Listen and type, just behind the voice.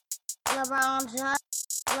LeBron James,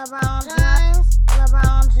 LeBron James,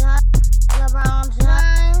 LeBron James, LeBron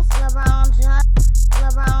James, LeBron James,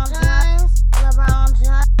 LeBron James, LeBron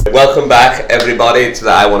James. Welcome back, everybody, to the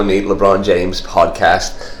I Want to Meet LeBron James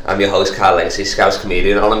podcast. I'm your host, Carl Lacey, Scouts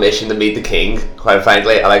comedian, on a mission to meet the king, quite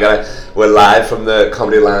frankly. And we're live from the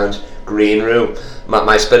Comedy Lounge green room.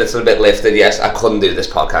 My spirits are a bit lifted. Yes, I couldn't do this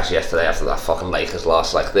podcast yesterday after that fucking Lakers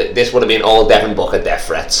loss. This would have been all Devin Booker death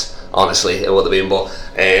threats. Honestly, it would have been. But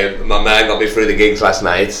my man got me through the gigs last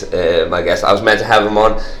night. I guess I was meant to have him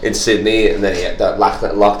on in Sydney, and then that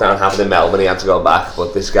lockdown happened in Melbourne. He had to go back.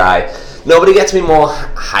 But this guy, nobody gets me more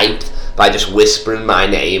hyped by just whispering my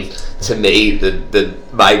name to me than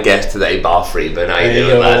my guest today, Bar Freeman. How you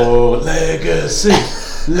doing, man? Legacy.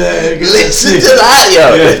 Listen to that,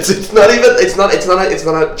 yo! Yeah. It's not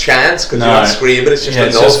a chance because you're not screaming. It's just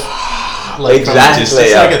enough. Exactly.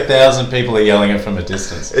 It's like 1,000 people are yelling it from a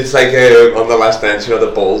distance. It's like on The Last Dance, you know,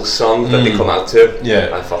 the Bulls song that they come out to.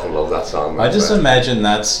 Yeah, I fucking love that song. I just imagine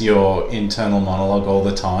that's your internal monologue all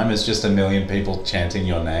the time. It's just 1 million people chanting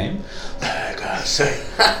your name. That's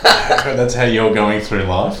how you're going through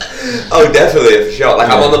life. Oh, definitely, for sure.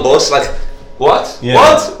 I'm on the bus, what? Yeah.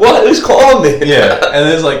 What? Who's calling me? Yeah, and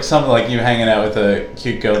there's something like you hanging out with a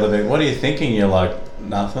cute girl that be, what are you thinking? You're like,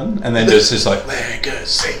 nothing. And then just like,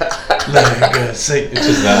 legacy. It's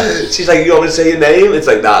just that. She's like, you want me to say your name? It's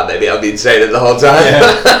like, nah, maybe I've been saying it the whole time.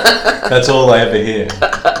 Yeah. That's all I ever hear.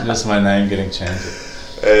 Just my name getting chanted.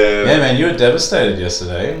 Yeah, man, you were devastated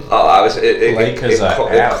yesterday. Oh, I was. It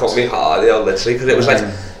cut me hard, literally, because it was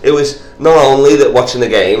it was not only that watching the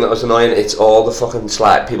game that was annoying. It's all the fucking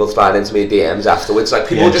people sliding into me DMs afterwards.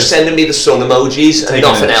 People were just sending me the sun emojis and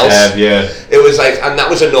nothing else. It was and that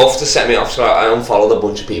was enough to set me off. So I unfollowed a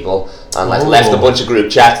bunch of people and left a bunch of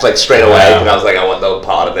group chats straight away. And I was like, I want no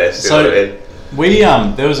part of this. You know what I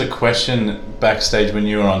mean? There was a question backstage when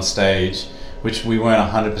you were on stage, which we weren't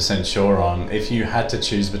 100% sure on. If you had to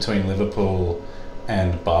choose between Liverpool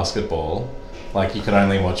and basketball, you could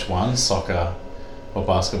only watch one, soccer or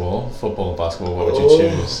basketball, football or basketball, what would you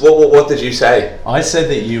choose? What did you say? I said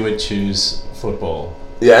that you would choose football.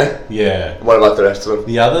 Yeah? Yeah. What about the rest of them?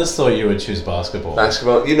 The others thought you would choose basketball.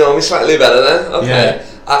 Basketball? You know me slightly better then? Okay. Yeah.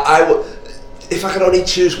 I would, if I could only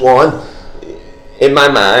choose one, in my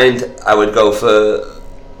mind, I would go for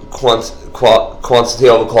quantity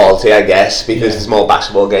over quality, I guess, because there's more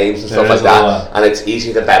basketball games and stuff like that, and it's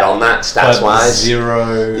easy to bet on that stats wise.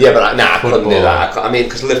 Zero. Yeah, but I couldn't do that. I mean,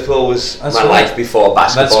 because Liverpool was my life before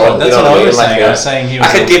basketball. That's right. That's what I was saying. I was saying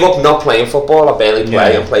I could give up not playing football. I barely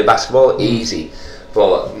play and play basketball easy.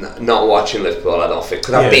 But not watching Liverpool, I don't think.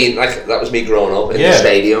 Because I've been, that was me growing up in the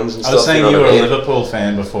stadiums and stuff. I was saying you were a Liverpool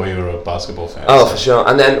fan before you were a basketball fan. Oh, for sure.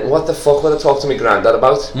 And then, what the fuck would I talk to my granddad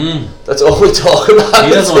about? That's all we talk about.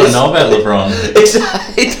 He doesn't want to know about LeBron.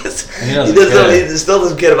 Exactly. He still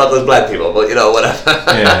doesn't care about those black people, but whatever.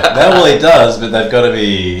 Yeah, he does, but they've got to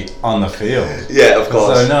be on the field. Yeah, of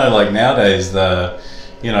course. So, nowadays,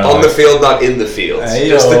 on the field, not in the field.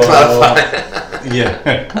 Just to clarify.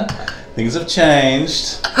 Yeah. Things have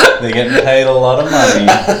changed. They're getting paid a lot of money.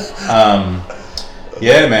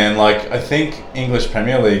 Yeah, man. I think English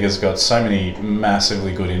Premier League has got so many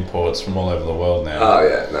massively good imports from all over the world now. Oh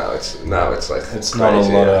yeah, it's it's crazy, not a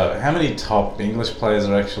lot of. How many top English players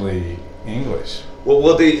are actually English? Well,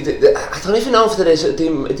 I don't even know if there is.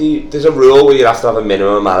 There's a rule where you have to have a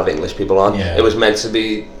minimum amount of English people on. Yeah. It was meant to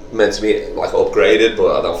be upgraded,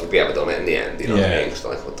 but I don't think we ever done it in the end. You know what I mean? It's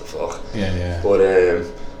what the fuck. Yeah.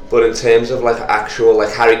 But in terms of actual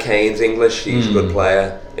Harry Kane's English, he's a good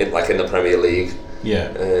player in the Premier League.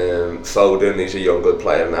 Yeah. Foden, he's a young good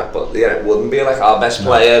player in that. But it wouldn't be our best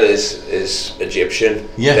player is Egyptian.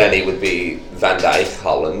 Yeah. Then he would be Van Dijk,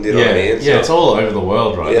 Holland. You know what I mean? Yeah, it's all over the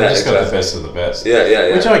world, right? Yeah, they just got the best of the best.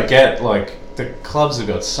 Yeah. Which I get. The clubs have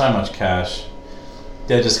got so much cash.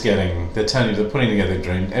 They're putting together a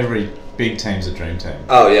dream. Every big team's a dream team.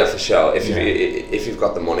 Oh yeah, for sure. If you've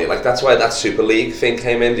got the money, that's why that Super League thing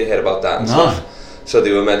came in. Did you hear about that? And stuff? So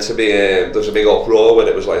they were meant to be. There was a big uproar when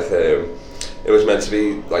it was it was meant to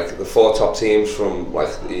be the 4 top teams from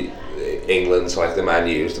England, so the Man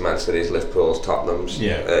U's, the Man City's, Liverpool's, Tottenham's,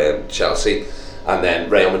 Chelsea. And then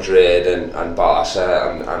Real Madrid and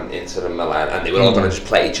Barca and Inter and Milan, and they were all going to just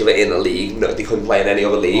play each other in a league. No, they couldn't play in any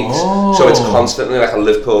other leagues. So it's constantly a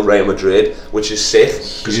Liverpool Real Madrid, which is sick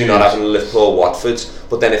because you're not having Liverpool Watfords.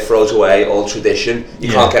 But then it throws away all tradition. You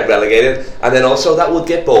can't get relegated, and then also that would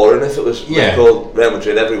get boring if it was Liverpool Real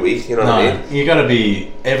Madrid every week. You know what I mean? You got to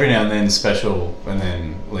be every now and then special, and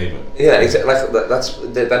then leave it. Yeah, exactly.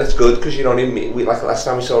 That is good because you don't even meet. Last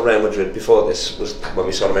time we saw Real Madrid before this was when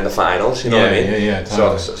we saw them in the finals. You know what I mean? Yeah,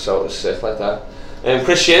 totally. So it was sick like that.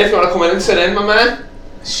 Chris Shinn, if you want to come in and sit in, my man.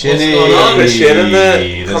 Shinny. What's going on? Chris Shinn in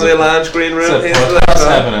the Comedy Lounge green room. What's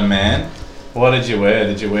happening, man? What did you wear?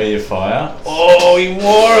 Did you wear your fire? Oh, he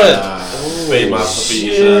wore it.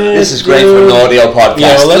 This is great for an audio podcast.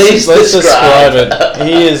 Yeah, well, let's describe it.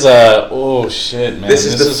 He is oh shit, man. This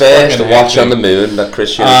is the first watch on the moon that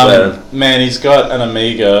Chris Shinn is wearing. Man, he's got an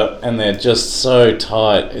Amiga, and they're just so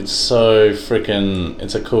tight. It's so freaking.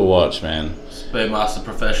 It's a cool watch, man. Speedmaster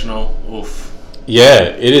Professional. Oof. Yeah,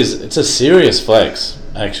 it is. It's a serious flex,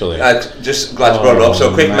 actually. Just glad you brought it up.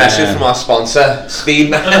 So, quick message from our sponsor,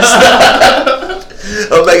 Speedmaster.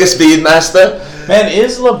 Omega Speedmaster. Man,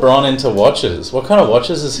 is LeBron into watches? What kind of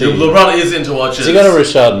watches is he? LeBron is into watches. Has he got a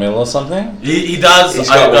Richard Mille or something? He does. He's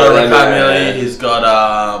got a Richard Mille.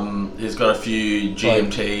 He's got a few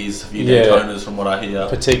GMTs, a few Daytonas from what I hear.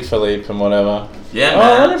 Patek Philippe and whatever. Yeah,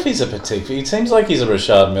 I wonder if he's a Patek. He seems like he's a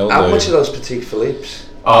Richard Mille. How much are those Patek Philippes?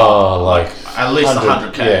 Oh, like at least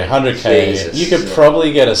 100k. Yeah, 100k. Jesus. You could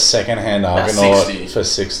probably get a second-hand Argonaut 60. for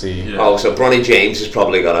 60. Yeah. Oh, so Bronny James has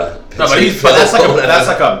probably got a. No, but that's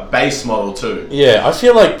like a base model too. Yeah, I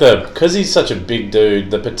feel like because he's such a big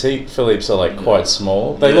dude, the Patek Philippes are like quite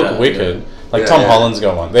small. They look wicked. Yeah. Like Tom Holland's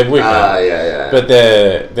got one. They're wicked. Yeah. But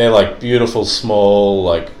they're like beautiful, small,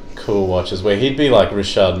 like cool watches. Where he'd be like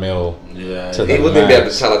Richard Mille. Yeah. He wouldn't be able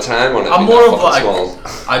to sell a time on it. I'm more of like. Small.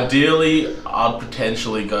 Ideally, I'd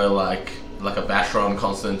potentially go like a Vacheron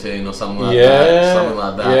Constantine or something like that. Something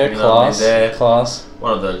like that. Yeah, you know class. What I mean? Class.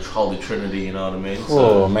 One of the Holy Trinity, you know what I mean?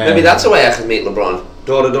 Oh man. Maybe that's a way I could meet LeBron.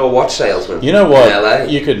 Door-to-door watch salesman. You know what in LA.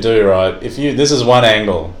 you could do, right? This is one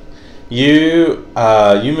angle. You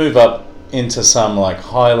move up into some like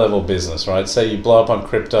high level business, right? Say you blow up on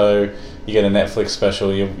crypto, you get a Netflix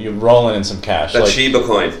special, you're rolling in some cash. That like, Shiba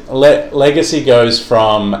coin. Legacy goes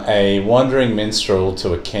from a wandering minstrel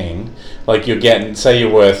to a king. Like you're getting, say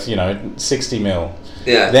you're worth, 60 mil.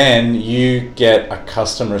 Yeah. Then you get a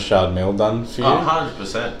custom Richard Mille done for you.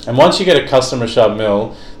 100%. And once you get a custom Richard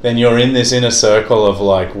Mille, then you're in this inner circle of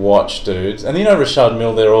like watch dudes. And Richard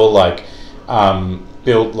Mille, they're all like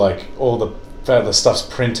built, like all the stuff's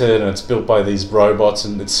printed and it's built by these robots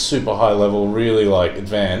and it's super high level, really like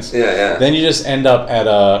advanced. Yeah. Then you just end up at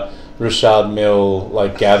a Richard Mille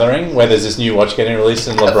like gathering where there's this new watch getting released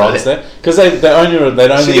and LeBron's there because they only.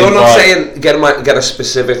 So you're not saying get a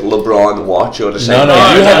specific LeBron watch or just saying no,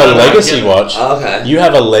 you have a legacy watch. Okay. You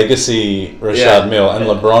have a legacy Richard Mille and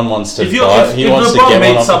LeBron wants to buy. He wants LeBron to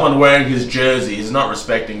get meets someone wearing his jersey, he's not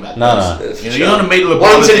respecting that. No. You want to meet LeBron.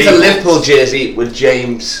 Once it's a Liverpool jersey with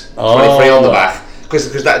James 23 on the back.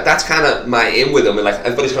 Because that's kind of my aim with him. And like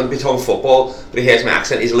everybody's going to be talking football, but he hears my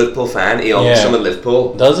accent. He's a Liverpool fan. He owns some in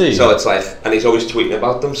Liverpool. Does he? So it's like, and he's always tweeting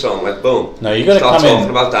about them. So I'm like, boom. No, you got to start come talking in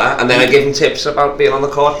about that, and then I give him tips about being on the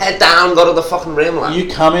court. Head down, go to the fucking rim. Like. You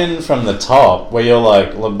come in from the top where you're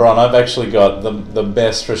like, LeBron, I've actually got the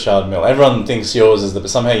best Richard Mille. Everyone thinks yours is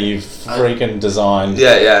somehow you've freaking designed.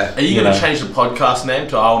 Yeah. Are you going to change the podcast name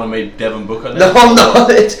to I Want to Meet Devin Booker now? No, I'm not.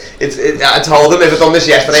 I told him if I'd done this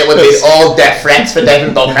yesterday, it would be all death threats for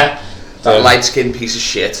Devin Booker. That light-skinned piece of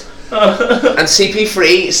shit. And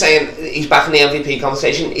CP3 saying he's back in the MVP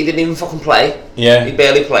conversation. He didn't even fucking play. Yeah. He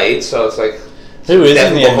barely played, so it's like... Who is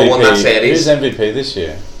Devin in the Booker won that MVP? series. Who's MVP this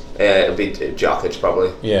year? It'll be Jokic,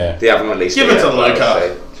 probably. Yeah. They haven't released Give it to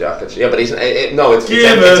Luka. Jokic. Yeah, but he's... it's Give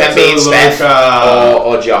Embiid, it to Steph, Luka.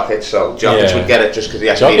 or Jokic. So Jokic would get it just because he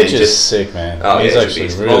actually Jokic is sick, man. Oh, he's yeah, actually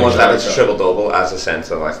he's really almost good. averaged a triple-double as a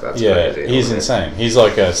centre. Like, that's crazy. He's insane. He's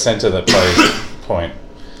like a centre that plays point,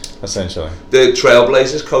 essentially. The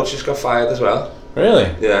Trailblazers coach just got fired as well.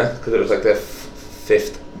 Really? Yeah, because it was like their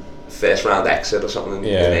fifth first-round exit or something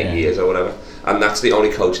in 8 years or whatever. And that's the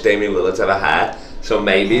only coach Damian Lillard's ever had. So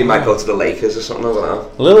maybe he might go to the Lakers or something, I don't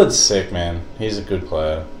know. Lillard's sick, man. He's a good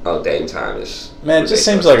player. Oh, Dame time is... Man, it just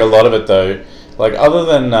seems like a lot of it, though. Like, other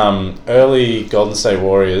than early Golden State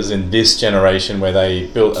Warriors in this generation where they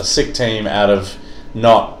built a sick team out of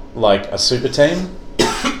not, like, a super team.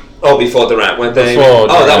 Oh, before Durant went there?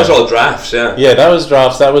 That was all drafts, yeah. Yeah, that was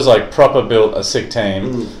drafts. That was, like, proper built a sick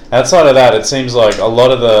team. Outside of that, it seems like a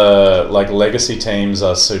lot of the, like, legacy teams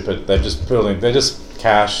are super... They're just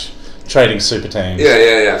cash... trading super teams.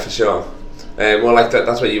 Yeah, for sure. Well, like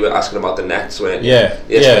that's what you were asking about the Nets, weren't you?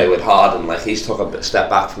 Yesterday with Harden, like he's took a step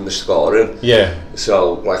back from the scoring. Yeah.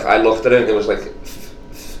 So, like, I looked at it and it was like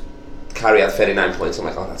Curry had 39 points. I'm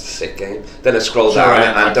like, oh, that's a sick game. Then I scroll down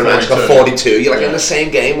and Durant's got 42. You're like, in the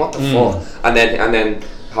same game, what the fuck? And then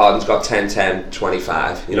Harden's got 10, 10,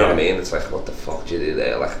 25. You know what I mean? It's like, what the fuck do you do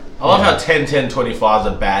there? Like, I love how 10, 10, 25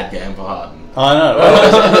 is a bad game for Harden. I know.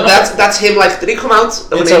 that's him. Like, did he come out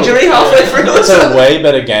of an injury halfway through? It's a way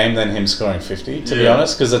better game than him scoring 50, to be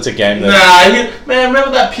honest, because it's a game that... Man,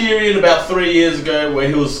 remember that period about 3 years ago where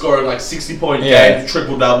he was scoring like 60-point games,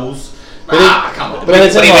 triple doubles? Come on. But he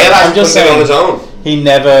realised I'm just saying, on his own. He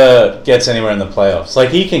never gets anywhere in the playoffs. Like,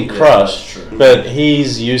 he can crush, but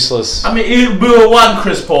he's useless. I mean, we were one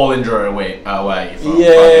Chris Paul injury away.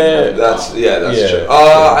 That's true.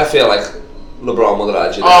 I feel like LeBron would have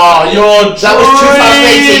had you there. That was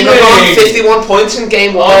 2018. LeBron 51 points in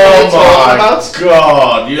game 1. Oh my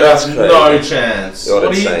god, you have crazy. no chance. What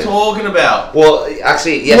are you talking about? Well,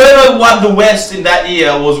 actually, yes. Whoever won the West in that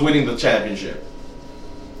year was winning the championship.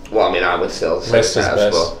 Well, I mean, I would still say West is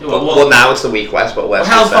best. Well, now it's the weak West, but West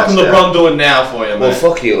how's is best. How's fucking LeBron doing now for you, man? Well,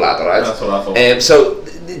 fuck you, lad, alright? That's what I thought. So,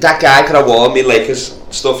 that guy could have worn me Lakers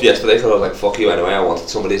stuff yesterday because I was like, fuck you anyway, I wanted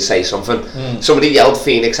somebody to say something. Somebody yelled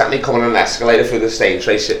Phoenix at me coming on an escalator through the stage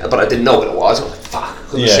race, but I didn't know what it was. I was like, fuck, I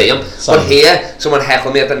couldn't see him. But here, someone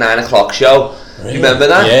heckled me at the 9 o'clock show. Really? You remember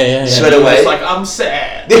that? Yeah. Straight away. It's like, I'm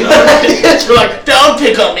sad. You're like, don't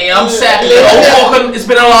pick on me, I'm sad. It's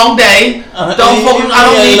been a long day. I don't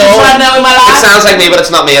need you right now in my life. It sounds like me, but it's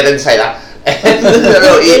not me, I didn't say that. He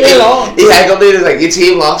heckled me, he was like, your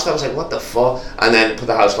team lost. I was like, what the fuck? And then put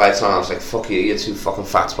the house lights on. I was like, fuck you, you're too fucking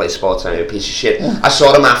fat to play sports and you're a piece of shit. I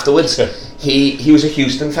saw him afterwards. He was a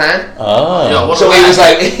Houston fan. Oh. So he was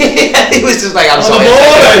like, he was just like, I'm sorry.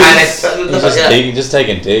 He's just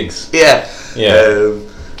taking digs. Yeah. Yeah.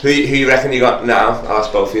 Who you reckon you got now? I'll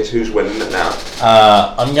ask both of you. Who's winning it now?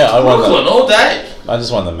 Brooklyn all day. I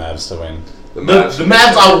just want the Mavs to win. The Mavs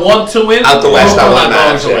I want to win. Out the West, I want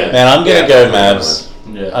Mavs to win. Man, I'm gonna go Mavs.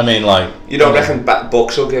 Yeah. I mean, like... You don't reckon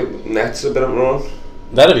Bucks will give Nets a bit of a run?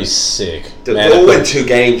 That'd be sick. They'll win 2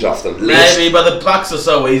 games off them. Maybe, but the Bucks are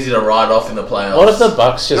so easy to ride off in the playoffs. What if the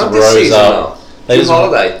Bucks just rose up? They just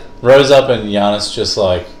rose up and Giannis just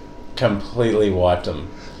like completely wiped them.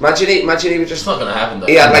 Imagine he was just... It's not going to happen though.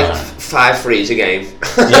 He had like 5 threes a game.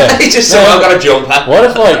 Yeah. He just somehow got a jumper. What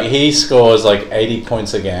if like he scores like 80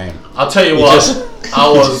 points a game? I'll tell you what, I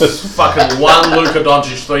was fucking one Luka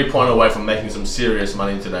Doncic 3-point away from making some serious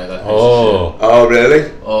money today. That Oh,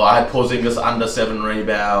 really? Oh, I had Porzingis under 7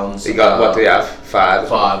 rebounds. He got, what do you have? 5?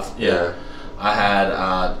 5, yeah. I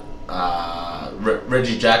had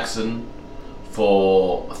Reggie Jackson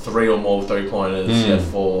for 3 or more 3-pointers. He had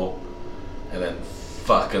 4. And then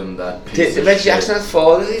fucking that piece Did Reggie Jackson have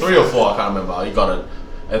 4? 3 or 4, I can't remember. He got it.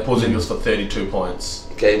 And Porzingis for 32 points.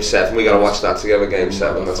 Game 7, we gotta watch that together. Game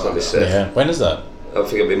 7, that's gonna be sick. Yeah, when is that? I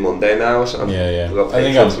think it'll be Monday now or something. Yeah. I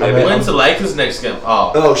think When's the Lakers next game?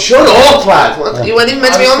 Oh, shut up, lad! You weren't even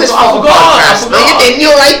meant to be on this fucking podcast. No, you didn't.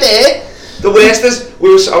 You're right there. The worst is,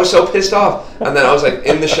 I was so pissed off, and then I was like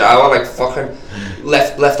in the shower, like fucking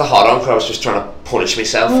left the hot on because I was just trying to punish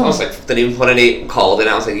myself. I was like, didn't even put any cold in.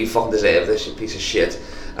 I was like, you fucking deserve this, you piece of shit.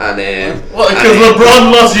 And because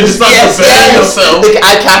LeBron lost, you just started defending yourself. The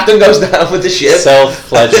captain goes down with the shit.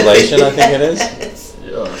 Self-flagellation, I think it is.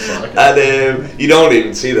 And you don't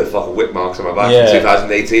even see the fucking whip marks on my back in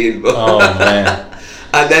 2018. But oh man.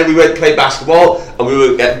 And then we went to play basketball, and we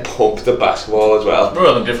were getting pumped at basketball as well. We were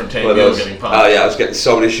on a different team. We were getting pumped. Oh yeah, I was getting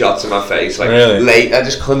so many shots in my face. Like late, I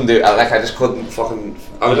just couldn't do. I just couldn't fucking.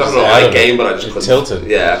 I was having a right game, but I just couldn't. Tilted.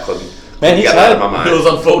 Yeah, I couldn't. Man, he's get that out of my mind. He was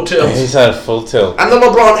on full tilt. He's had a full tilt. And the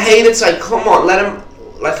LeBron hate, it's like, come on, let him.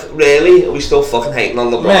 Like, really? Are we still fucking hating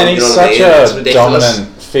on LeBron? Man, he's such a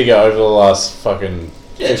dominant figure over the last fucking.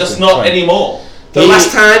 Yeah, just not anymore. The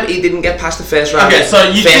last time he didn't get past the first round. Okay, so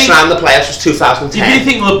you first round of the playoffs was 2010. If you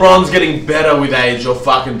think LeBron's getting better with age, you're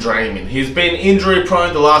fucking dreaming. He's been injury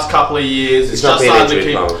prone the last couple of years. He's not been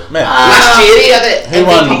injury prone. Last year he had it. Who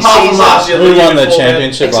won the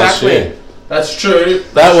championship last year? That's true.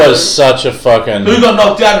 That was such a fucking... Who got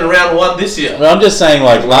knocked out in round 1 this year? Well, I'm just saying,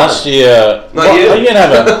 like, last year... Not you. Are you gonna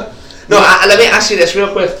have a... No, let me ask you this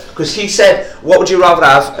real quick. Because he said, what would you rather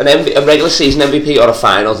have, a regular season MVP or a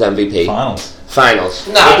finals MVP? Finals.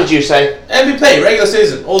 No. What did you say? MVP, regular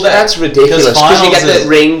season, all day. That's ridiculous. Because you get the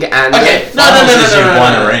ring and... Okay, no.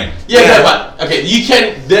 Won a ring. Yeah, but, okay, you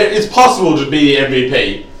can... It's possible to be the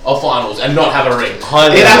MVP of finals and not have a ring. It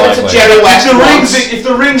happened to Jerry West if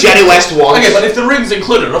the ring's Jerry West won. Okay, but if the ring's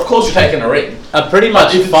included, of course you're taking a ring. Pretty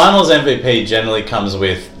much, finals MVP generally comes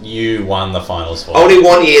with you won the finals for. Only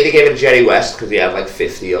 1 year they gave it to Jerry West because he had like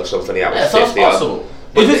 50 or something. He had like 50 that's possible.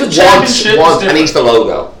 If it's a championship, and he's the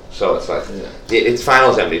logo, so it's like it's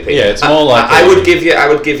finals MVP. Yeah, it's more like I would give you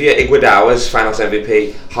Iguodala's finals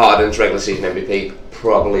MVP, Harden's regular season MVP.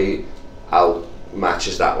 Probably I'll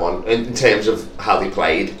matches that one in terms of how they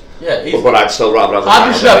played. Yeah, But I'd still rather have the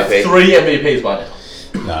Harden should have MVP. 3 MVPs by now.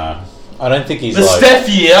 No, I don't think he's The like. Steph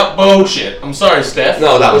year, bullshit. I'm sorry, Steph.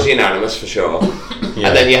 No, that was unanimous for sure. Yeah.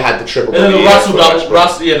 And then you had the triple. And then the year Russell for double,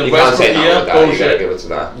 Westbrook. the You can't Westbrook say no year, with that. You gotta bullshit. give it to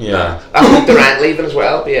that. Yeah. No. I think Durant leaving as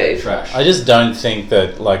well. Behave. Trash. I just don't think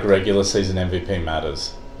that like regular season MVP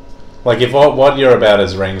matters. Like if what you're about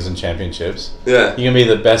is rings and championships, Yeah. you can be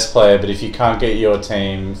the best player, but if you can't get your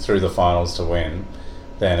team through the finals to win,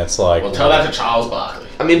 then it's like. Well, tell that to Charles Barkley.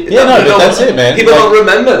 I mean, Yeah, no, but that's it, man. People Like, don't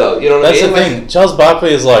remember though. You know what That's I the mean? thing. Charles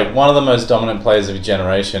Barkley is like one of the most dominant players of his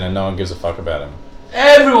generation, and no one gives a fuck about him.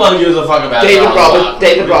 Everyone gives a fuck about David Charles Barkley.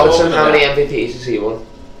 David What are you Robertson. talking How many about? MVPs has he won?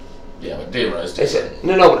 Yeah, but D-Rose. Is it?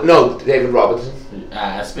 No. David Robertson.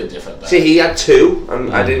 That's a bit different. Though. See, he had 2,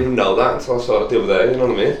 and I didn't even know that until I saw it the other day. You know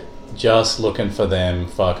what I mean? Just looking for them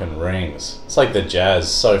fucking rings. It's like the Jazz,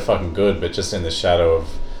 so fucking good, but just in the shadow of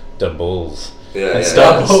the Bulls. Yeah. And yeah.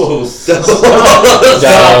 Doubles.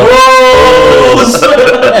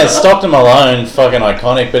 Yeah, Stockton Malone, fucking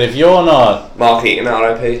iconic. But if you're not, Mark Eaton,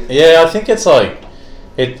 R.I.P. yeah, I think it's like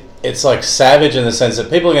it's like savage in the sense that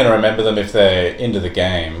people are going to remember them if they're into the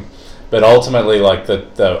game, but ultimately, like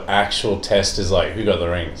the actual test is like who got the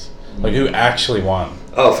rings, like who actually won.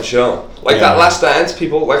 Oh, for sure. Like Yeah. that Last Dance,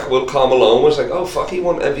 people like Karl Malone was like, oh fuck, he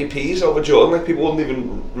won MVPs over Jordan. Like people wouldn't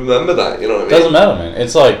even remember that. You know what I mean? Doesn't matter, man.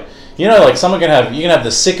 It's like like someone can have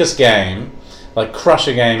the sickest game, like crush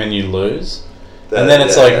a game and you lose. And then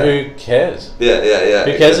it's who cares? Yeah.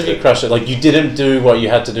 Who cares if you crush it? Like, you didn't do what you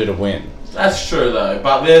had to do to win. That's true though,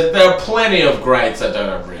 but there are plenty of greats that don't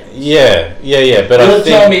have rings. Yeah. But I You'll think...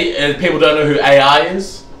 tell me people don't know who AI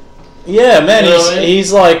is? Yeah, man, You know what I mean?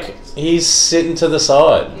 he's like... He's sitting to the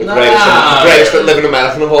side. The Nah. greatest living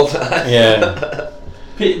American of all time. Yeah.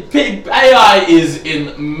 AI is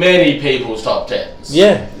in many people's top 10s.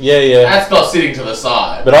 Yeah. That's not sitting to the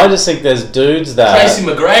side. But I just think there's dudes that... Tracy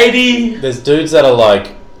McGrady. There's dudes that are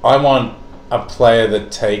like, I want a player that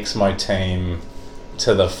takes my team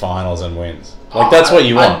to the finals and wins. Like, that's what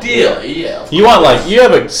you want. Ideally, yeah. You want, like, you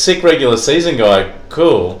have a sick regular season guy,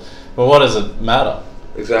 cool, but what does it matter?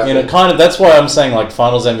 Exactly. You know, kind of, that's why I'm saying, like,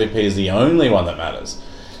 finals MVP is the only one that matters.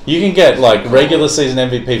 You can get, like, regular season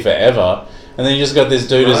MVP forever, and then you just got this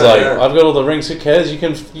dude who's like, I've got all the rings, who cares? You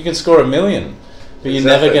can score 1 million, but you're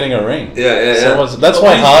never getting a ring. Yeah. So that's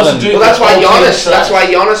why Harden... Well, that's why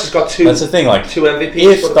Giannis has got 2. That's the thing, like, 2 MVPs.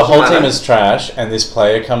 if the whole team is trash and this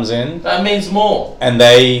player comes in That means more. and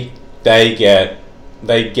they get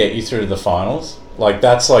you through to the finals, like,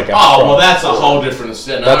 that's like a... Oh, well, that's a whole different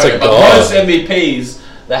scenario. That's a but god. most MVPs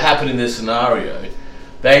that happen in this scenario,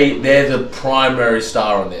 they're the primary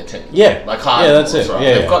star on their team. Yeah. Like Harden. Yeah, that's was, it. right?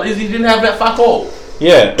 Yeah. He didn't have that fuck all.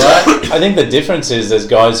 Yeah, I think the difference is there's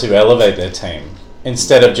guys who elevate their team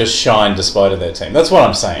instead of just shine despite of their team. That's what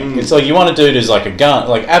I'm saying. It's like you want a dude who's like a gun,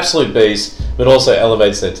 like absolute beast, but also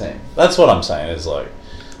elevates their team. That's what I'm saying is like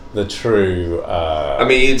the true... I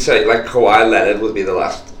mean, you'd say like Kawhi Leonard would be the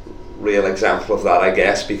last real example of that, I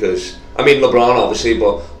guess, because I mean LeBron obviously,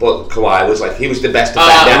 but Kawhi was like he was the best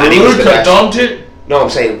defender and he was the Luka best. Doncic. No, I'm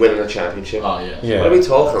saying winning a championship. Oh yeah. Yeah. What are we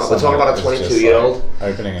talking about? We're talking about a It's just 22-year-old. like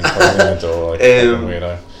opening and closing the door like a fucking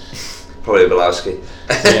weirdo. Probably Bilowski.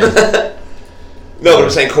 Yeah. No, but I'm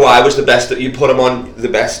saying Kawhi was the best. That you put him on the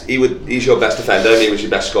best. He's your best defender, and he was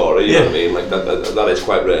your best scorer. You know what I mean? Like that is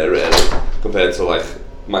quite rare, really, compared to like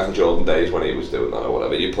Michael Jordan days when he was doing that or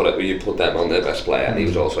whatever. You put them on their best player, and he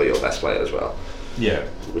was also your best player as well. Yeah.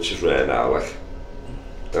 Which is rare now. Like,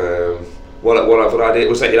 what other idea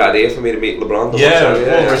was that? Your idea for me to meet LeBron?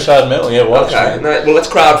 Rashad Mill. Yeah, watch. Okay, Man. well let's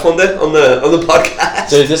crowdfund it on the podcast.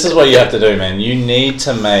 Dude, this is what you have to do, man. You need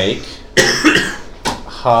to make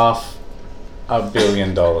 $500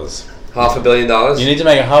 million. $500 million. You need to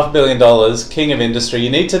make $500 million, king of industry. You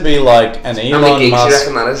need to be like an How many Elon gigs do you Musk.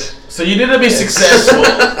 reckon that is? So you need to be successful.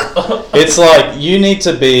 It's like you need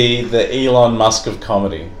to be the Elon Musk of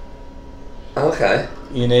comedy. Okay.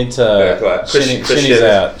 You need to. Yeah, quite. Shinny's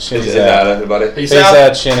out. Shinny's out. Everybody. Peace Peace out.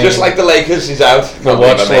 out, Shinny. Just like the Lakers, he's out. the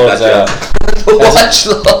Watchlord's out. The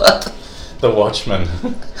Watchlord. The Watchman.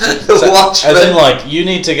 The Watchman. As in, like, you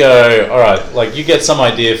need to go, alright, like, you get some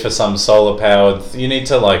idea for some solar powered. You need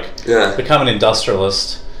to, like, become an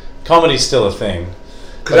industrialist. Comedy's still a thing.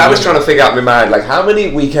 Because I was trying to figure out in my mind, like, how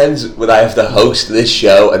many weekends would I have to host this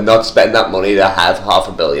show and not spend that money to have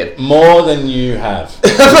 $500 million? More than you have.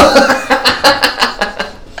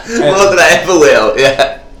 More than I ever will,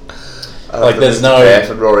 yeah. Like, there's no...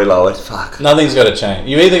 for Rory Lowe, fuck. Nothing's got to change.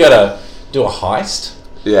 You either got to do a heist,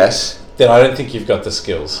 Yes. then I don't think you've got the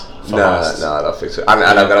skills. for No, heists. I don't think so. And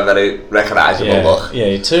I've got a very recognisable look.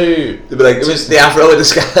 Yeah, too. They'd be like, it was the afro with the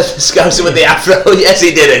scouser with the afro. Yes,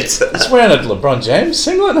 he did it. He's wearing a LeBron James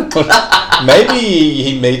singlet. Maybe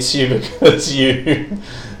he meets you because you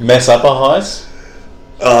mess up a heist.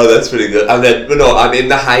 Oh, that's pretty good. And then, no, I'm in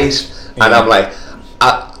the heist, and I'm like,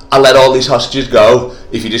 I'll let all these hostages go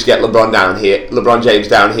if you just get LeBron James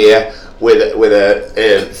down here with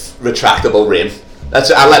a retractable rim.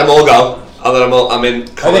 I'll let them all go. I'll let them all. I'm in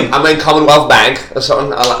Commonwealth Bank or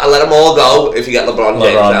something. I'll let them all go if you get LeBron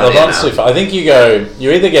James down here LeBron's now. super. I think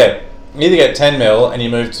you either get 10 mil and you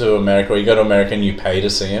move to America, or you go to America and you pay to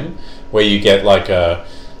see him, where you get like a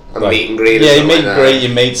meet and greet. Yeah, you meet and greet. You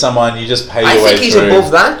meet someone. You just pay your way through. I think he's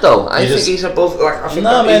above that though. I think he's above. Like, I think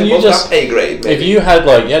he's above that pay grade. Maybe. If you had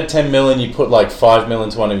you had 10 mil and you put like 5 mil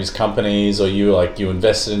into one of his companies, or you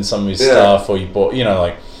invested in some of his stuff, or you bought, you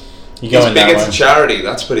go he's in big that into way. charity.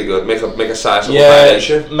 That's pretty good. Make a sizable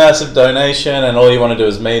donation. Massive donation, and all you want to do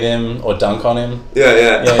is meet him or dunk on him.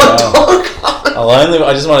 Yeah.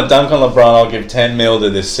 I just want to dunk on LeBron. I'll give 10 mil to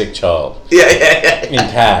this sick child. Yeah. In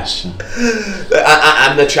cash.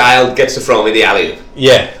 And the child gets to throw me the alley.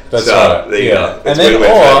 Yeah, that's right. There you go. It's and then, win-win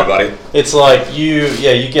for everybody. It's like you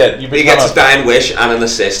He gets a dying wish and an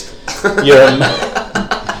assist.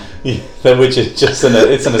 Which is just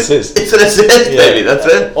it's an assist. It's an assist, baby. That's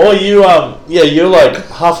it. Or you're you're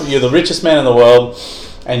the richest man in the world,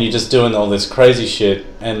 and you're just doing all this crazy shit,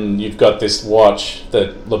 and you've got this watch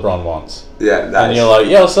that LeBron wants. Yeah, nice. And you're like,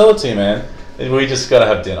 yeah, I'll sell it to you, man. We just gotta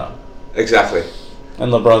have dinner. Exactly.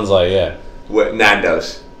 And LeBron's like, yeah.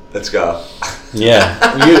 Nando's. Let's go.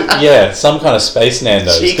 Yeah, some kind of space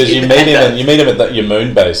Nando's, because you meet him at your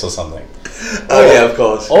moon base or something. Yeah, of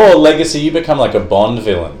course. Or Legacy, you become like a Bond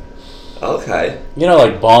villain. Okay.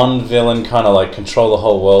 Like Bond villain, kind of like control the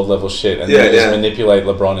whole world level shit, and then just manipulate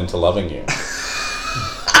LeBron into loving you.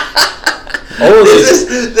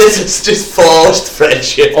 This is just forced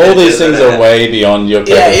friendship. All these things are way beyond your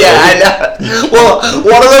capability. Yeah, I know. Well,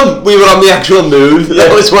 one of them, we were on the actual moon.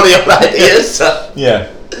 That was one of your ideas.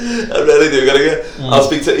 Yeah. I really do. I'll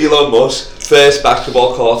speak to Elon Musk. First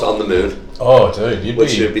basketball court on the moon. Oh, dude,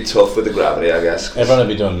 which should be tough with the gravity, I guess. Everyone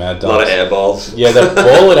would be doing mad dunks. A lot of air balls. Yeah, the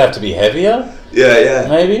ball would have to be heavier. Yeah.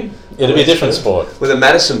 Maybe it'd be a different sport. With a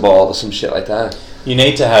medicine ball or some shit like that. You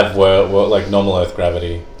need to have like normal Earth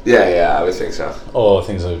gravity. Yeah, I would think so. Or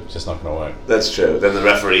things are just not going to work. That's true. Then the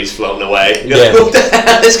referee's floating away. Yeah. What the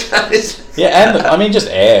hell, this guy's... Yeah, and just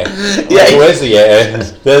air. Where's the air?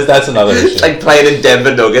 That's another issue. It's like playing in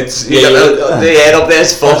Denver Nuggets. The air up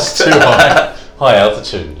there's fucked. Too high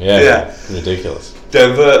altitude. Yeah. Ridiculous.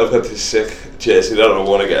 Denver, I've got this sick jersey that I don't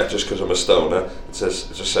want to get just because I'm a stoner. It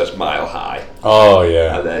just says mile high. Oh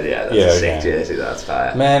yeah. And then that's a sick jersey. That's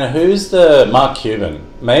fire. Man, who's the Mark Cuban?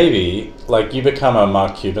 Maybe you become a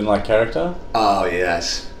Mark Cuban like character. Oh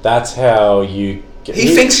yes. That's how you get.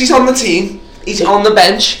 He thinks he's on the team. He's on the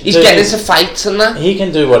bench. He's getting into fights and that. He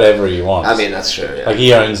can do whatever he wants. I mean, that's true. Yeah.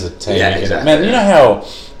 He owns the team. Yeah, exactly. Man, you know how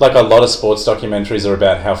a lot of sports documentaries are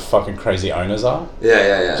about how fucking crazy owners are?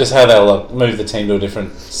 Yeah. Just how they'll move the team to a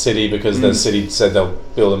different city because the city said they'll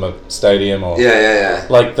build them a stadium or... Yeah.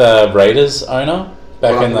 Like the Raiders owner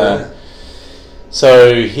back in the...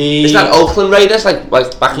 So he... Is that Oakland Raiders? Like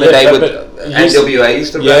back in the day with NWA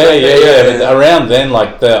used to run? Yeah. But around then,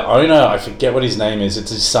 the owner, I forget what his name is. It's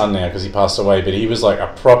his son now because he passed away. But he was like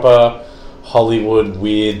a proper Hollywood,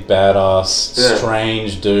 weird, badass,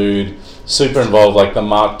 strange dude. Super involved, like the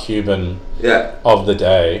Mark Cuban of the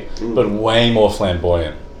day, but way more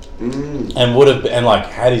flamboyant. And would have and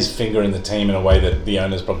had his finger in the team in a way that the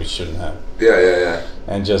owners probably shouldn't have. Yeah.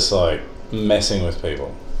 And just messing with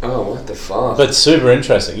people. Oh, what the fuck? But super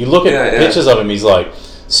interesting. You look at pictures of him, he's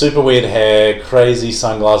super weird hair, crazy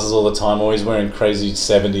sunglasses all the time, always wearing crazy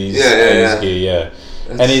 70s 80s gear,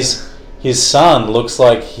 and his son looks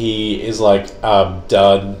like he is a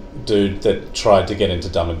dud dude that tried to get into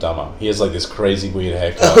Dumb and Dumber. He has this crazy weird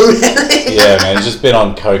haircut. Oh, really? Yeah, man, he's just been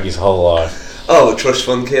on coke his whole life. Oh, trust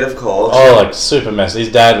fund kid, of course. Oh, super messed.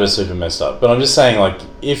 His dad was super messed up. But I'm just saying,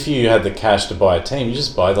 if you had the cash to buy a team, you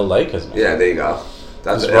just buy the Lakers, man. Yeah, there you go.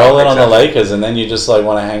 Just roll in on the Lakers, and then you just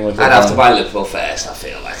want to hang with them. I'd have to buy Liverpool first, I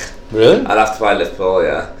feel like. Really? I'd have to buy Liverpool,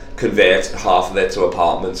 yeah. Convert half of it to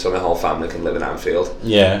apartments so my whole family can live in Anfield.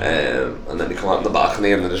 Yeah. And then they come out on the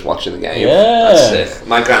balcony and they're just watching the game. Yeah. That's sick.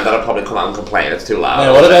 My granddad would probably come out and complain it's too loud.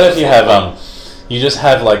 Now, what about if you have you just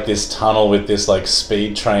have this tunnel with this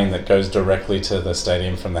speed train that goes directly to the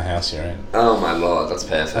stadium from the house you're in? Oh my lord, that's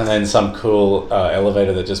perfect. And then some cool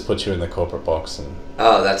elevator that just puts you in the corporate box.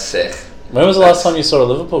 Oh, that's sick. When was the last time you saw a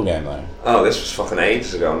Liverpool game though? Oh, this was fucking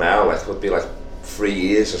ages ago now. It would be 3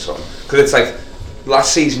 years or something. Because it's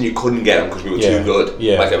last season you couldn't get them because we were too good.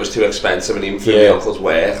 Yeah. Like it was too expensive, and even through my uncle's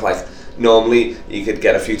work, like normally you could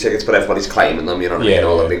get a few tickets, but everybody's claiming them. You know what I mean?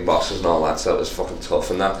 All the big bosses and all that. So it was fucking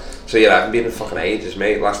tough and that. So yeah, I haven't been in fucking ages,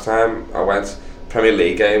 mate. Last time I went Premier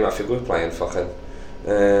League game, I think we were playing fucking.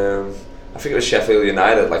 I think it was Sheffield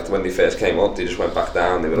United. Like when they first came up, they just went back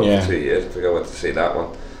down. They were up for 2 years. I think I went to see that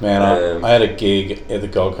one. Man, I had a gig at the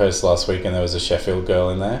Gold Coast last week, and there was a Sheffield girl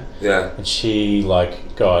in there. Yeah. And she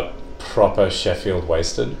like got proper Sheffield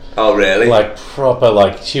wasted. Oh really? Like proper,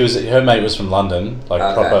 like her mate was from London, like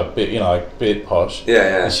proper bit, you know, like bit posh. Yeah,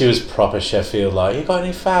 yeah. And she was proper Sheffield, like, you got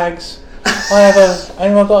any fags?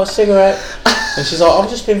 Anyone got a cigarette? And she's like, I've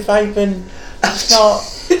just been vaping. It's not.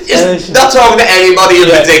 Not talking to anybody in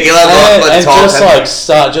particular, and just like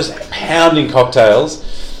start just pounding cocktails,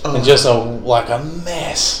 and just like a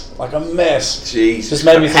mess. Jeez. Just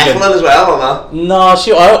made me think. Heckling as well, or not? No,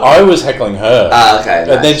 I was heckling her. Okay.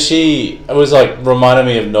 But then it was like reminded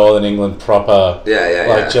me of Northern England proper.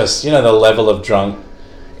 Yeah. Just the level of drunk.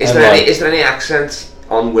 Is there any accent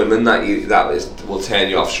on women that will turn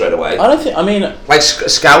you off straight away? I don't think. I mean, like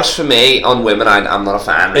Scouse for me on women, I'm not a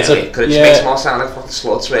fan really, because it just makes them all sound like fucking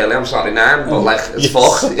sluts. Really, I'm sorry, Nan, but like it's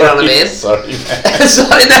fucked. You know what I mean? Sorry, man.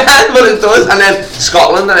 Sorry, Nan, but it does. And then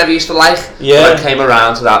Scotland, that I used to like. Yeah. When I came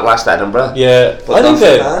around to that last Edinburgh. Yeah, but I think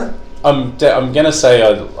that I'm gonna say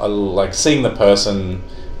I like seeing the person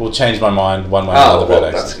will change my mind one way or another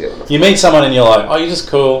about accent. You meet someone and you're like, oh, you're just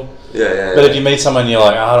cool. Yeah. But if you meet someone and you're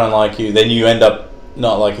like, oh, I don't like you, then you end up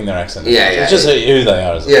not liking their accent. It's just who they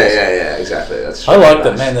are. Yeah, exactly. That's true. I like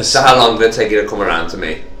that, man. So how long did it take you to come around to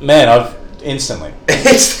me? Man, I've instantly.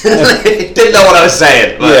 Didn't know what I was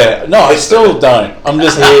saying. But yeah, no, I still don't. I'm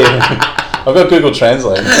just here. I've got Google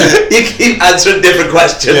Translate. You keep answering different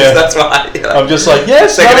questions. Yeah. That's why. I'm just like,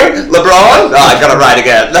 yes. LeBron? Oh, I got it right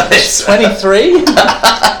again. Nice. 23.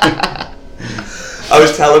 I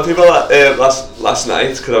was telling people last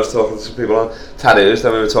night, because I was talking to some people on tattoos,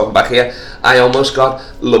 then we were talking back here, I almost got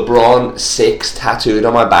LeBron 6 tattooed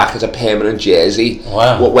on my back as a permanent jersey.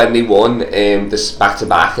 Wow. When they won this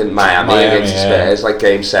back-to-back in Miami against the Spurs, like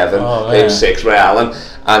Game 7, Game 6, Ray Allen,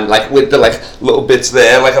 and like with the like little bits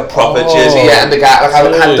there, like a proper jersey, and the guy, like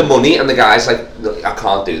I had the money, and the guy's like, I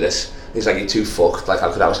can't do this. He's like, you're too fucked. Like,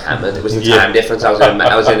 I was hammered. It was the time difference. I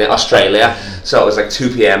was in Australia, so it was like 2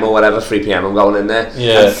 p.m. or whatever, 3 p.m. I'm going in there.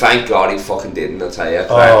 Yeah. And thank God he fucking didn't, I'll tell you.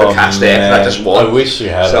 I had the cash there, because I just won. I wish you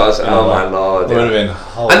had. So I was like, oh my lord. It would have been.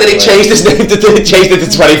 And then he changed his name to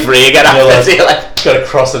 23 again. After like, gotta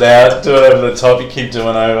cross it out, do it over the top. You keep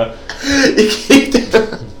doing over. You keep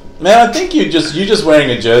doing. Man, I think you just wearing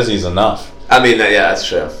a jersey is enough. I mean, yeah, that's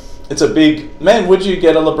true. It's a big man. Would you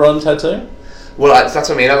get a LeBron tattoo? Well, that's what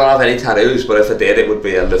I mean. I don't have any tattoos, but if I did, it would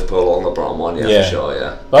be a Liverpool or LeBron one, for sure,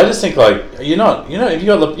 yeah. But I just think like you've got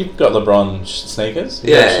LeBron sneakers,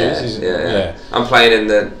 yeah. I'm playing in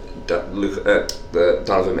the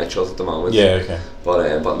Donovan Mitchells at the moment. Yeah, okay.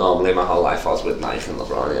 But normally my whole life I was with Nike and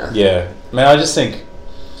LeBron, yeah. Yeah, man, I just think,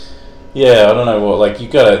 I don't know what like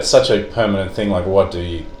it's such a permanent thing. Like, what do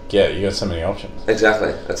you get? You got so many options.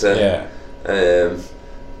 Exactly, that's it. Yeah.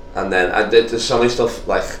 And then there's so many stuff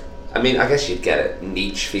like. I mean, I guess you'd get it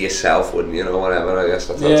niche for yourself, wouldn't you? Whatever. I guess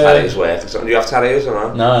that's how tattoos work. Do you have tattoos or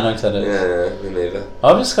not? No tattoos. Yeah, me neither.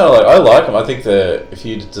 I'm just kind of like, I like them. I think if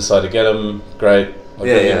you decide to get them, great. Like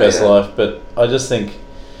live your best life. But I just think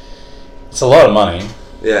it's a lot of money.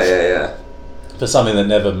 Yeah. For something that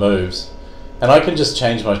never moves, and I can just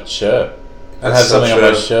change my shirt and that's have something on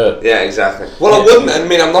my shirt. Yeah, exactly. Well, I wouldn't. I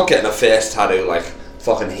mean, I'm not getting a face tattoo like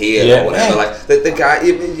fucking here or whatever. Like the guy.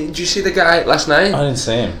 Did you see the guy last night? I didn't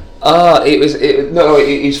see him.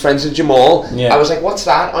 He's friends with Jamal. Yeah. I was like, what's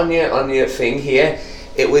that on your thing here?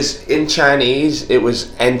 It was in Chinese. It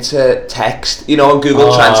was enter text. On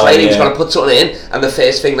Google Translate, he was going to put something in, and the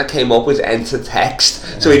first thing that came up was enter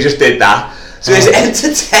text. So he just did that. So he's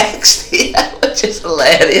enter text here, which is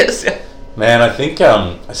hilarious. Man, I think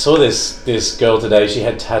I saw this girl today. She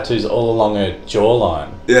had tattoos all along her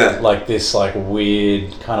jawline. Yeah. Like this, like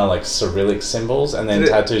weird kind of like Cyrillic symbols, and then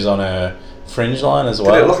tattoos on her fringe line as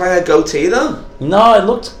well. Did it look like a goatee though? No, it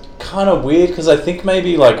looked kind of weird because I think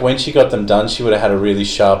maybe like when she got them done, she would have had a really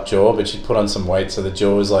sharp jaw, but she'd put on some weight, so the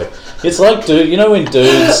jaw was like, it's like when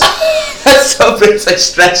dudes. That's so it's like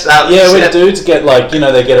stretched out. Yeah, when dudes get like they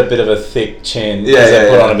get a bit of a thick chin because they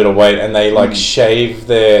put on a bit of weight, and they like shave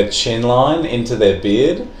their chin line into their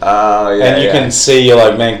beard. Oh yeah. And you can see you're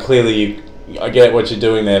like, man, clearly I get what you're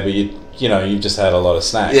doing there, but you've just had a lot of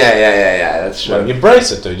snacks. Yeah, that's true. Like, you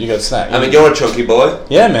brace it, dude. You got snacks. I mean, you're a chunky boy.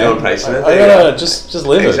 Yeah, man. You're embracing it. I gotta just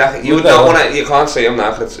live exactly. it. You don't want to. You can't see him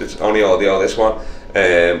now because it's only audio. This one.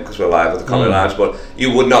 because we're live at the Comedy Lounge, but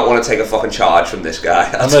you would not want to take a fucking charge from this guy.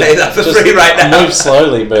 I'll I'm tell you that for free right now. Move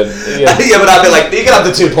slowly, but yeah. Yeah, but I'd be like, you can have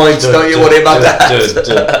the 2 points, don't you worry about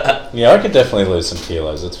that. Yeah, I could definitely lose some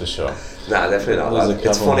kilos, that's for sure. Nah, definitely not. Lose a Lad.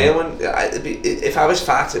 It's couple, funnier when if I was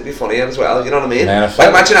fat, it'd be funnier as well. You know what I mean? Man, like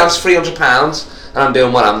imagine I was 300 pounds and I'm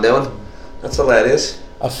doing what I'm doing. That's hilarious.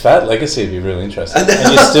 A fat legacy would be really interesting.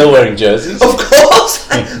 And you're still wearing jerseys? Of course,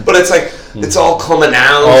 but it's like it's all coming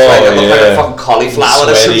out. Like I look like a fucking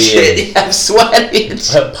cauliflower or some shit. Yeah, I'm sweaty.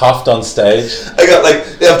 Puffed on stage. I got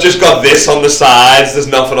I've just got this on the sides. There's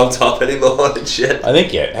nothing on top anymore and shit. I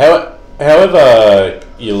think however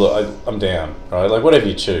you look, I'm down, right? Like whatever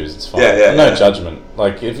you choose, it's fine. No judgment.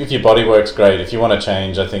 Like if your body works great, if you want to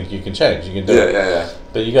change, I think you can change. You can do it. Yeah.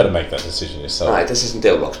 But you got to make that decision yourself. Right, this isn't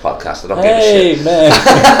Dale Rock's podcast. I don't give a Hey shit. man,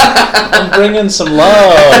 I'm bringing some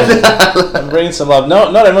love.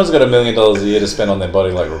 No, not everyone's got $1 million a year to spend on their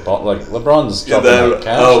body like LeBron. Like LeBron's dropping like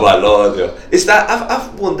cash. Oh my lord! Yeah. Is that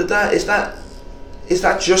I've wondered that is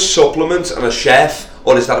that just supplements and a chef?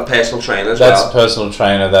 Or is that a personal trainer as well? That's personal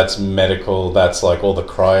trainer, that's medical, that's like all the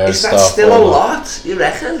cryo stuff. Is that still a lot, you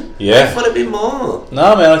reckon? Yeah. I thought it'd be more.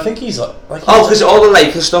 No, man, I think he's like because all the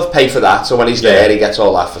Lakers stuff pay for that, so when he's there, he gets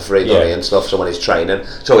all that for free, doesn't he, and stuff, so when he's training.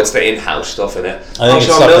 So it's the in-house stuff, innit? I think it's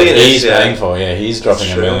stuff that he's paying for, he's dropping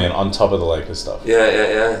 $1 million on top of the Lakers stuff.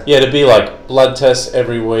 Yeah. Yeah, to be like blood tests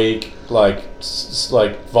every week, like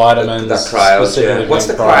vitamins. That cryo, what's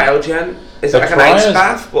the cryogen? Is it like an ice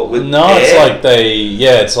bath, but with no, air?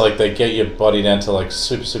 It's like they get your body down to like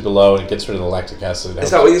super low and it gets rid of the lactic acid. Is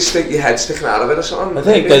that where you stick your head sticking out of it or something? I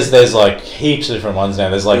think there's like heaps of different ones now.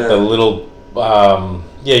 There's like the little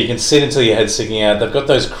you can sit until your head's sticking out. They've got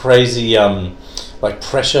those crazy like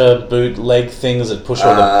pressure boot leg things that push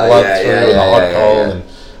all the blood through and the hot cold and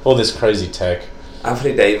all this crazy tech.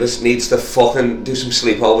 Anthony Davis needs to fucking do some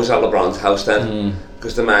sleepovers at LeBron's house then,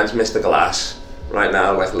 because the man's missed the glass right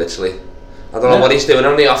now, like literally. I don't know what he's doing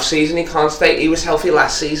on the off season. He can't stay. He was healthy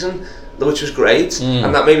last season, which was great,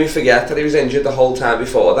 and that made me forget that he was injured the whole time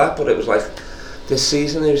before that. But it was like this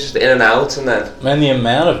season, he was just in and out, and then man, the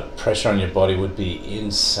amount of pressure on your body would be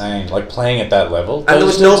insane. Like playing at that level, and there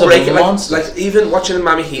was no break. Like even watching the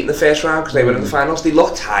Miami Heat in the first round because they were in the finals, they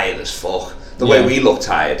looked tired as fuck. The way we looked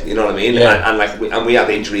tired, you know what I mean? And we had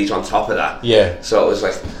injuries on top of that. Yeah. So it was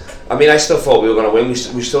like. I mean, I still thought we were going to win.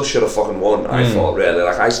 We still should have fucking won, I thought, really.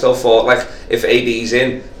 Like, I still thought, like, if AD's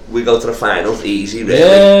in, we go to the finals easy, really.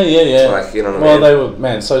 Yeah. Like, you know what I mean? Well,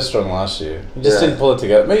 they were, so strong last year. You just didn't pull it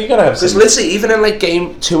together. I mean, you got to have some... Because literally, even in, like,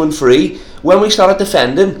 game 2 and 3, when we started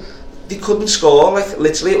defending, they couldn't score. Like,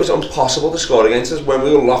 literally, it was impossible to score against us. When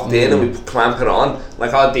we were locked in and we put clamping on,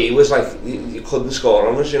 like, our D was, like, you couldn't score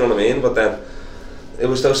on us, you know what I mean? But then, it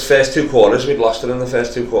was those first 2 quarters. We'd lost it in the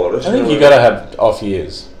first 2 quarters. I think you got to have off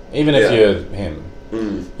years. Even if you're him,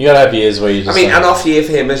 you gotta have years where you just. I mean, an off year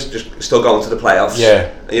for him is just still going to the playoffs.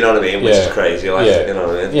 Yeah, you know what I mean, which is crazy. Like, you know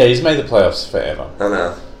what I mean. Yeah, he's made the playoffs forever. I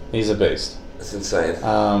know. He's a beast. It's insane.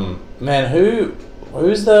 Man,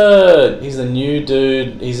 who's the new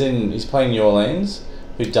dude? He's playing New Orleans.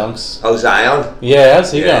 Who dunks? Oh, Zion. Yeah,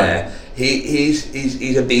 how's he going?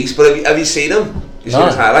 He's a beast. But have you seen him? You see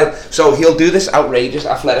his highlight? So he'll do this outrageous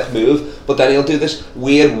athletic move, but then he'll do this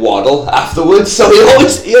weird waddle afterwards. So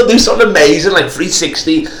he'll do something amazing, like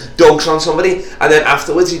 360 dunks on somebody, and then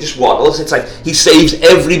afterwards he just waddles. It's like he saves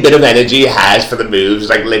every bit of energy he has for the moves.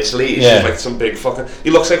 Like literally, he's just like some big fucking.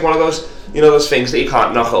 He looks like one of those, those things that you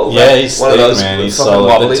can't knock over. Yeah, he's one of those, man. He's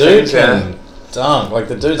solid. The dude can dunk. Like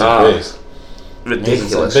the dude's a beast.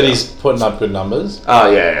 Ridiculous, but he's putting up good numbers. Oh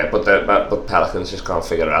yeah, but Pelicans just can't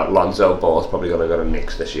figure it out. Lonzo Ball's probably going to go to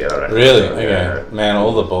Knicks this year, I reckon. Really? Okay. Man,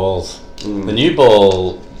 all the balls. The new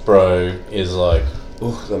ball, bro, is like.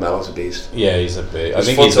 LaMelo's a beast. Yeah, he's a beast. I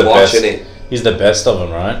think he's the best. He's the best of them,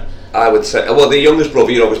 right? I would say. Well, the youngest brother,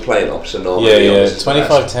 you're always playing up, so normally. Yeah.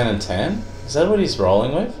 25, 10, and 10. Is that what he's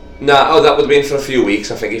rolling with? No, that would have been for a few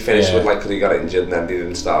weeks. I think he finished with because he got injured and then he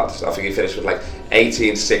didn't start. So I think he finished with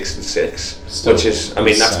 18, 6, and 6, still which is, I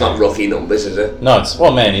mean, that's not rookie numbers, is it? No,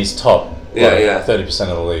 he's top. 30%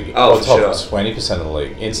 of the league. Oh, or top 20% of the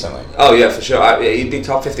league instantly. Oh yeah, for sure. He'd be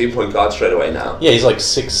top 15 point guard straight away now. Yeah, he's like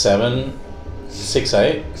 6'7",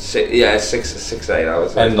 6'8". 6'8". I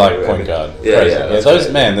was. And point guard. Yeah, those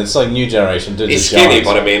crazy. Man, that's like new generation dudes. He's skinny,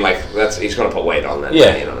 but I mean, he's gonna put weight on that.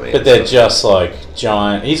 Yeah, you know what I mean. But they're just like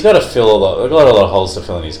giant. He's got to fill a lot of holes to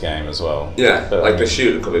fill in his game as well. Yeah, but, the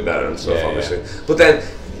shooting could be better and stuff, obviously. Yeah. But then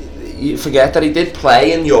you forget that he did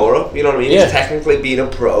play in Europe. You know what I mean? He's technically been a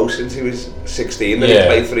pro since he was 16. Then he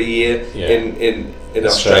played for a year in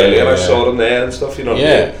Australia. And I saw him there and stuff. You know what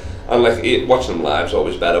I mean? And watching him live is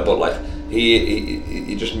always better. But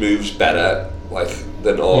he just moves better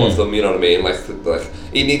than all of them. You know what I mean? Like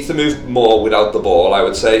he needs to move more without the ball. I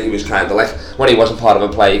would say he was kind of like when he wasn't part of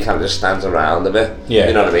a play, he kind of just stands around a bit. Yeah,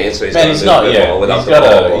 you know what I mean. So he's not. Yeah,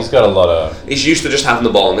 he's got a lot of. He's used to just having the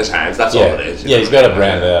ball in his hands. That's all it is. Yeah, he's got to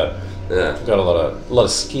brand out. Yeah, got a lot of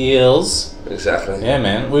skills. Exactly. Yeah,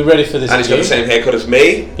 man. We ready for this? And he's got the same haircut as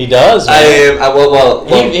me. He does. Man. I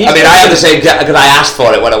have the same because I asked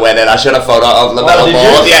for it when I went in. I showed a photo of LaMelo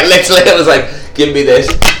Ball. Yeah, literally, it was like, give me this.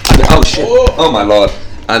 Oh shit! Oh my lord!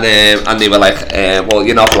 And they were like, well,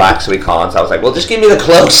 you're not black, so we can't. I was like, well, just give me the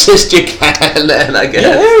closest you can. Then I guess.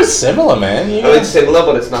 Yeah, they're similar, man. It's similar,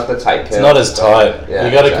 but it's not the tight. It's not as tight. Yeah,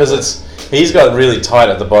 you got it because he's got really tight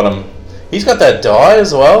at the bottom. He's got that dye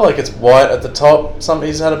as well, like it's white at the top.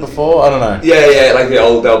 He's had it before. I don't know. Yeah, like the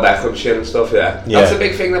old Del Beckham shit and stuff. Yeah, that's a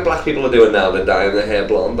big thing that black people are doing now. They're dyeing their hair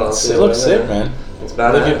blonde. It looks sick, man. It's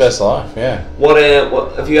badass. Live your best life, yeah. What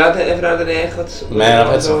have you ever had any haircuts? Man,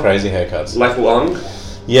 I've had some crazy haircuts. Like long?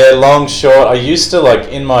 Yeah, long, short. I used to, like,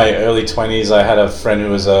 in my early 20s, I had a friend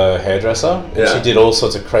who was a hairdresser, and she did all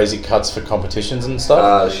sorts of crazy cuts for competitions and stuff.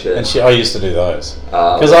 Oh, shit. And I used to do those.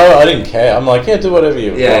 Because I didn't care. I'm like, do whatever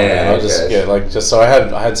you want, man. I'll just get, so I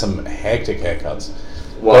had some hectic haircuts.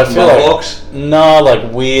 What, I feel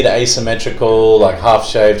like weird asymmetrical, like half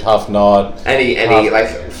shaved, half not. Any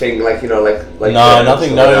thing like no,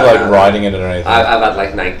 nothing, riding it or anything. I've had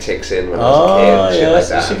like night ticks in when I was a kid and shit like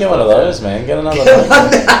that. You should get one of those, man. Get another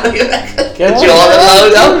one. Get Jordan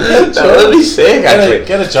logo. That would be sick. Actually,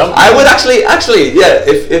 get a jump. I would actually, yeah.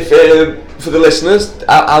 If for the listeners,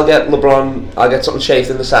 I'll get LeBron. I'll get something shaved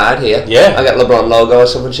in the side here. Yeah. I'll get LeBron logo or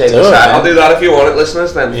something shaved in the side. Man. I'll do that if you want it,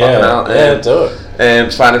 listeners. Then fucking out. Do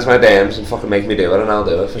it. Slide into my DMs and fucking make me do it, and I'll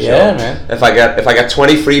do it for sure. Yeah, man. If I get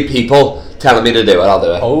 23 people telling me to do it, I'll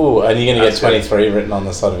do it. Oh, and you're gonna get 23 written on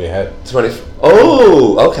the side of your head. 20.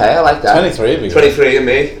 Oh, okay, I like that. 23 would be 23 and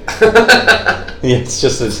me. Yeah, it's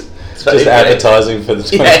just advertising for the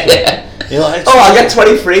 23. Yeah. You're like, I'll get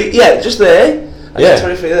 23. Yeah, just there. I get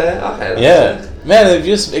 23 there. Okay. Yeah. Man,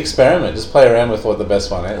 just experiment. Just play around with what the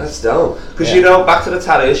best one is. That's dope. Because back to the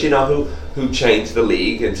tattoos. You know who changed the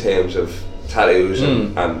league in terms of tattoos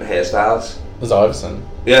and hairstyles? It was Iverson.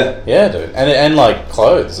 Yeah. Yeah, dude. And like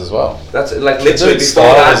clothes as well. That's like literally the before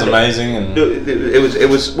style that was amazing, and it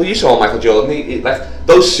was. Well, you saw Michael Jordan. He like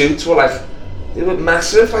those suits were like. They were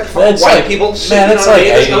massive, like fucking white people. Man, it's like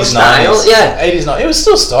 80s, no style. 90s. Yeah, 80s, 90s. It was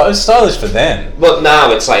still stylish for then. But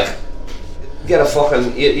now it's like, get a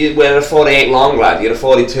fucking, you're wearing a 48 long, lad. You're a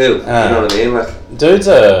 42. You know what I mean? Like, dudes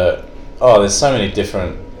there's so many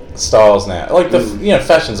different styles now. Like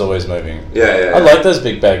fashion's always moving. Yeah. I like those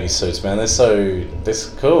big baggy suits, man. They're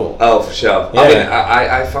cool. Oh, for sure. Yeah.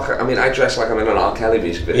 I mean, I dress like I'm in an R. Kelly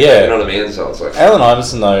music video. Yeah. You know what I mean? So it's like. Allen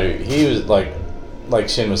Iverson though, he was like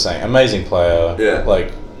Shin was saying, amazing player. Yeah.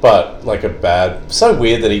 But so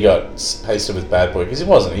weird that he got pasted with bad boy because he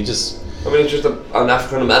wasn't. He just. I mean, he's just an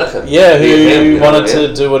African American. Yeah, who wanted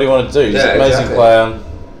to do what he wanted to do. He's an amazing player,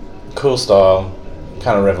 cool style,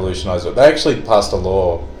 kind of revolutionised it. They actually passed a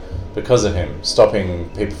law because of him, stopping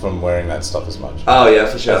people from wearing that stuff as much. Oh yeah,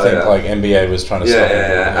 for sure. I think NBA was trying to stop it.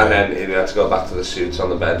 Yeah. And then he had to go back to the suits on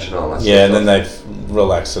the bench and all that. Yeah, and then they've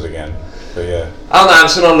relaxed it again. But yeah. Allen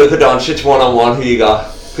Iverson on Luka Doncic 1-on-1. Who you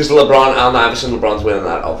got? Because Allen Iverson, LeBron's winning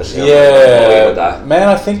that, obviously. Yeah, man,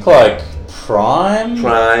 I think Prime,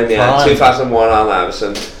 2001 Allen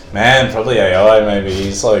Iverson. Man, probably AI. Maybe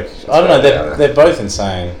he's I don't know. They're both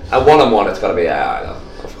insane. At 1-on-1, it's got to be AI though.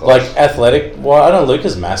 Of course. Like athletic. Well, I know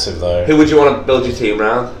Luka's massive though. Who would you want to build your team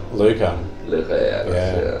around? Luka,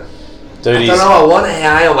 yeah. Dude, I don't know. I want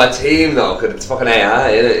AI on my team though, because it's fucking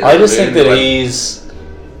AI. Isn't it? I just think that he's.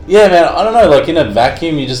 Yeah, man. I don't know. Like in a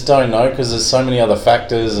vacuum, you just don't know because there's so many other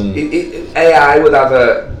factors and. AI would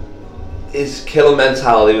have his killer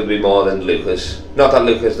mentality would be more than Luka's. Not that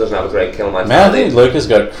Luka's doesn't have a great killer mentality. Man, I think Luka's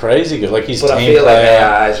got crazy good. Like he's but team I feel player. like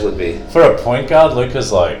AI's would be. For a point guard,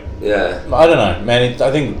 Luka's Yeah. I don't know, man.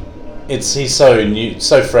 I think he's so new,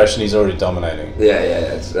 so fresh, and he's already dominating. Yeah.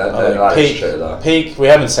 That is true though. Peak. We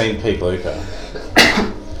haven't seen peak Luka.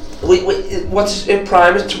 What's his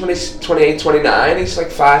prime? Is 28, 29? He's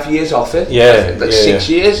like 5 years off it. Yeah. 6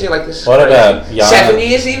 years. You're like this. What about Giannis? 7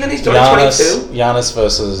 years even. He's doing 22. Giannis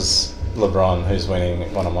versus LeBron, who's winning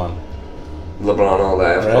 1-on-1. LeBron all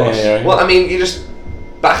day, of course. Yeah. Well, I mean, you just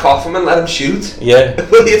back off him and let him shoot. Yeah.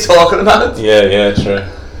 What are you talking about? Yeah, true.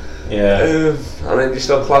 Yeah. I mean, you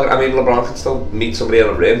still clog. I mean, LeBron can still meet somebody on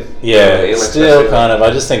a rim. Yeah, you know, still kind of.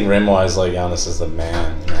 I just think rim-wise, Giannis is the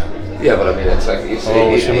man. Yeah, but I mean, it's like you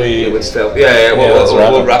see, should would still. Yeah.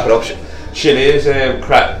 We'll wrap it up. Shin is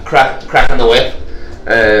cracking the whip.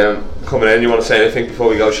 Coming in. You want to say anything before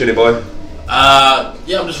we go, Shinny boy?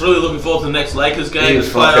 Yeah, I'm just really looking forward to the next Lakers game. You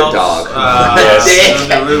fucking dog. It's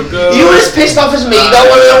gonna be real good. You were as pissed off as me though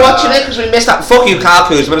when we were watching it because we missed that. Fuck you, Carl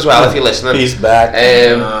Kuzma as well if you're listening. He's back.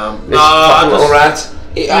 This fucking little rat.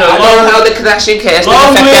 I don't know how the Kardashian case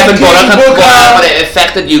didn't affect Devin Booker, but it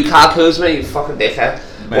affected you, Carl Kuzma, you fucking dickhead.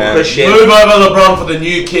 Move over LeBron for the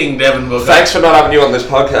new king, Devin Booker. Thanks for not having you on this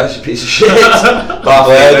podcast, you piece of shit. Thanks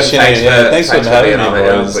for having me,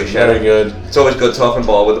 boys. Very good. It's always good talking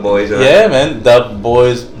ball with the boys. Yeah, man. The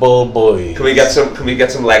boys, ball boy. Can we get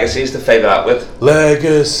some legacies to fade that with?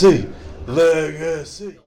 Legacy.